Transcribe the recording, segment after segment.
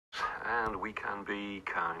and we can be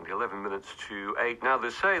kind. 11 minutes to 8. Now, they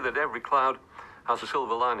say that every cloud has a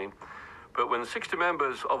silver lining, but when 60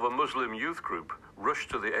 members of a Muslim youth group rushed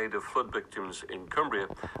to the aid of flood victims in Cumbria,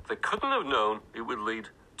 they couldn't have known it would lead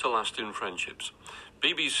to lasting friendships.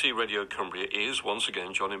 BBC Radio Cumbria is once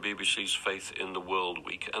again joining BBC's Faith in the World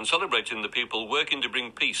Week and celebrating the people working to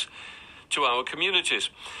bring peace to our communities.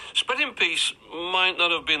 Spreading peace might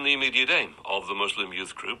not have been the immediate aim of the Muslim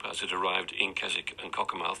youth group as it arrived in Keswick and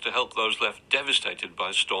Cockermouth to help those left devastated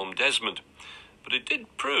by Storm Desmond, but it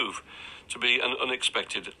did prove to be an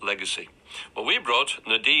unexpected legacy. Well, we brought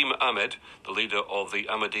Nadeem Ahmad, the leader of the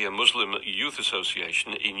Ahmadiyya Muslim Youth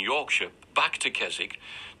Association in Yorkshire, back to Keswick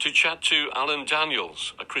to chat to Alan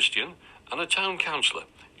Daniels, a Christian and a town councillor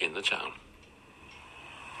in the town.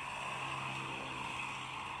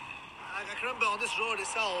 I can remember on this road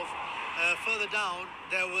itself, further down,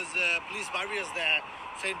 there was police barriers there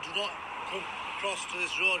saying do not come across to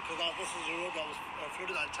this road because this is a road that was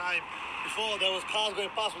flooded at the time. Before, there was cars going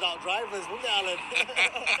past without drivers, wasn't there, Alan?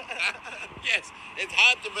 Yes, it's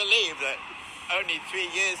hard to believe that only 3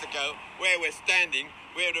 years ago, where we're standing,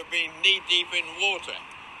 we would have been knee-deep in water.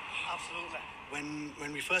 Absolutely.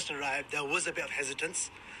 When we first arrived, there was a bit of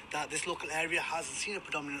hesitance that this local area hasn't seen a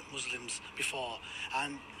predominant Muslims before,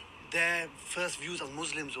 and their first views of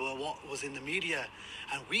Muslims were what was in the media,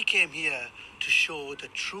 and we came here to show the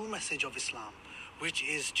true message of Islam, which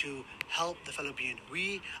is to help the fellow being.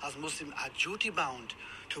 We as Muslims are duty-bound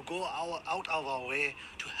to go out of our way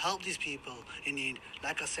to help these people in need,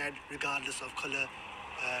 like I said, regardless of colour,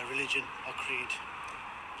 religion or creed.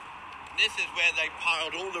 This is where they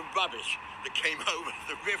piled all the rubbish that came over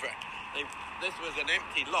the river. This was an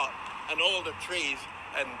empty lot, and all the trees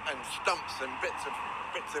and stumps and bits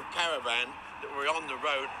of caravan that were on the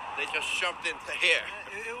road, they just shoved into here.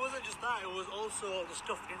 It wasn't just that, it was also the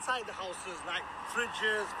stuff inside the houses, like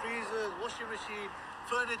fridges, freezers, washing machine,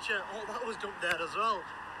 furniture, all that was dumped there as well.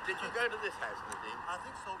 Did you go to this house, Nadeem? I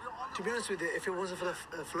think so. To be honest with you, if it wasn't for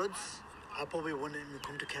the floods, I probably wouldn't even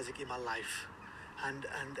come to Keswick in my life. And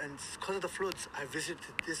because of the floods, I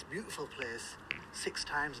visited this beautiful place 6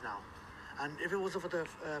 times now. And if it wasn't for the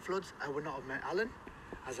floods, I would not have met Alan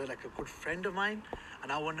as a good friend of mine,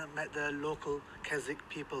 and I wouldn't have met the local Keswick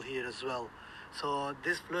people here as well. So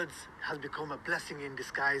this floods has become a blessing in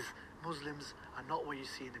disguise. Muslims are not what you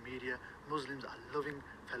see in the media. Muslims are loving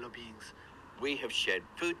fellow beings. We have shared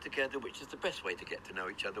food together, which is the best way to get to know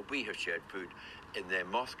each other. We have shared food in their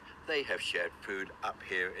mosque. They have shared food up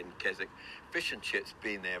here in Keswick. Fish and chips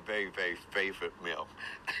being their very, very favourite meal.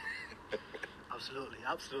 Absolutely,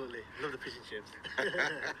 absolutely. Love the fish and chips.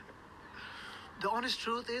 The honest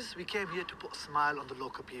truth is, we came here to put a smile on the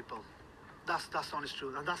local people. That's the honest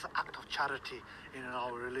truth, and that's an act of charity in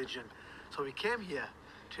our religion. So we came here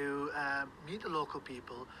to meet the local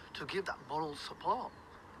people, to give that moral support.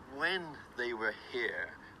 When they were here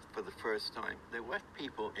for the first time, there were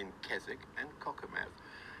people in Keswick and Cockermouth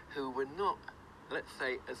who were not, let's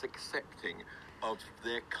say, as accepting of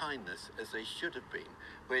their kindness as they should have been,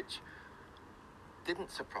 which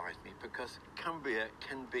didn't surprise me because Cumbria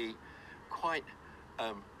can be quite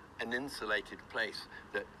an insulated place,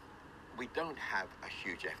 that we don't have a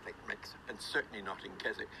huge ethnic mix, and certainly not in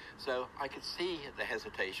Keswick. So I could see the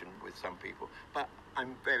hesitation with some people, but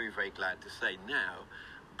I'm very, very glad to say now,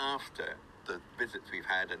 after the visits we've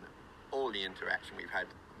had and all the interaction we've had,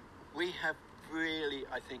 we have really,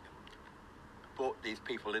 I think, brought these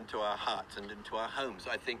people into our hearts and into our homes.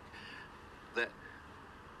 I think that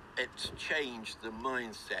it's changed the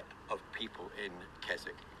mindset of people in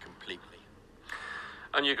Keswick completely.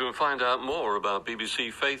 And you can find out more about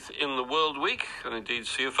BBC Faith in the World Week and indeed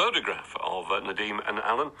see a photograph of Nadeem and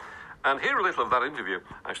Alan and hear a little of that interview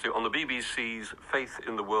actually on the BBC's Faith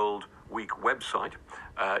in the World Week website.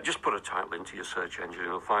 Just put a title into your search engine and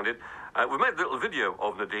you'll find it. We've made a little video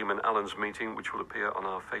of Nadeem and Alan's meeting which will appear on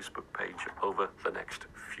our Facebook page over the next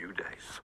few days.